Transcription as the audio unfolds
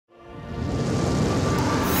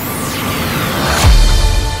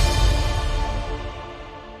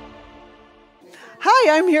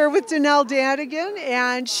I'm here with Donelle Dadigan,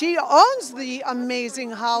 and she owns the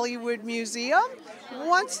amazing Hollywood Museum,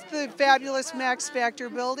 once the fabulous Max Factor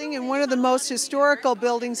building and one of the most historical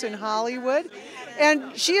buildings in Hollywood.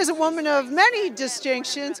 And she is a woman of many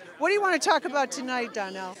distinctions. What do you want to talk about tonight,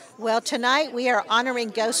 Donelle? Well, tonight we are honoring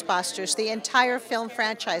Ghostbusters, the entire film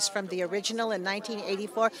franchise from the original in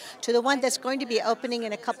 1984 to the one that's going to be opening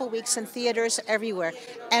in a couple weeks in theaters everywhere.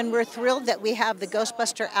 And we're thrilled that we have the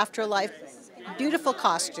Ghostbuster Afterlife beautiful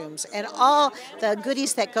costumes and all the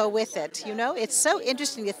goodies that go with it. You know, it's so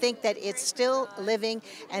interesting to think that it's still living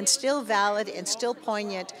and still valid and still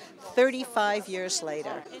poignant 35 years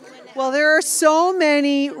later. Well, there are so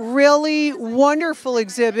many really wonderful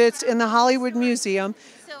exhibits in the Hollywood Museum.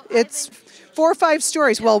 It's 4 or 5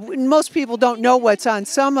 stories. Well, most people don't know what's on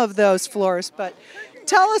some of those floors, but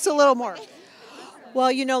tell us a little more. Well,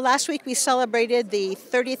 you know, last week we celebrated the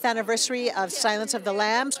 30th anniversary of Silence of the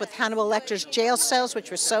Lambs with Hannibal Lecter's jail cells, which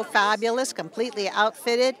were so fabulous, completely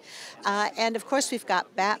outfitted. And of course, we've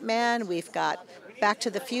got Batman, we've got Back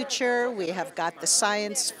to the Future, we have got the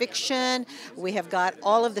science fiction, we have got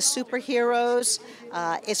all of the superheroes.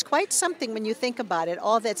 It's quite something when you think about it,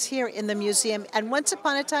 all that's here in the museum. And once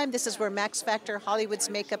upon a time, this is where Max Factor, Hollywood's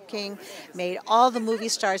makeup king, made all the movie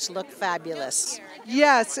stars look fabulous.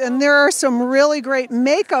 Yes, and there are some really great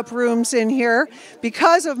makeup rooms in here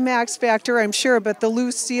because of Max Factor, I'm sure, but the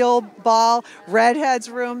Lucille Ball redheads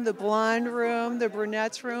room, the blonde room, the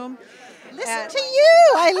brunettes room. Listen to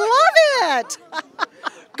you, I love it.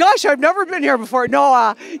 Gosh, I've never been here before.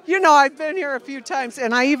 No, you know, I've been here a few times,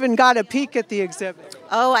 and I even got a peek at the exhibit.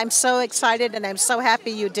 Oh, I'm so excited, and I'm so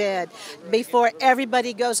happy you did. Before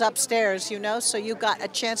everybody goes upstairs, you know, so you got a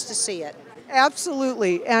chance to see it.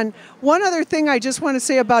 Absolutely. And one other thing I just want to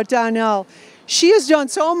say about Donelle, she has done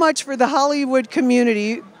so much for the Hollywood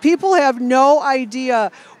community. People have no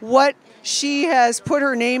idea what she has put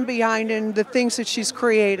her name behind and the things that she's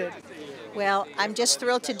created. Well, I'm just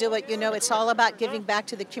thrilled to do it. You know, it's all about giving back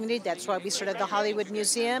to the community. That's why we started the Hollywood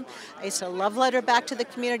Museum. It's a love letter back to the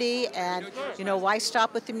community. And, you know, why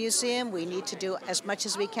stop with the museum? We need to do as much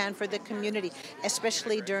as we can for the community,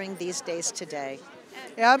 especially during these days today.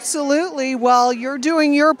 Absolutely. Well, you're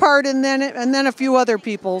doing your part, and then a few other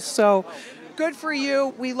people. So good for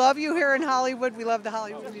you. We love you here in Hollywood. We love the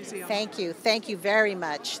Hollywood Museum. Thank you. Thank you very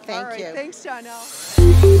much. Thank you. Thanks,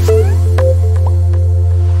 Donelle.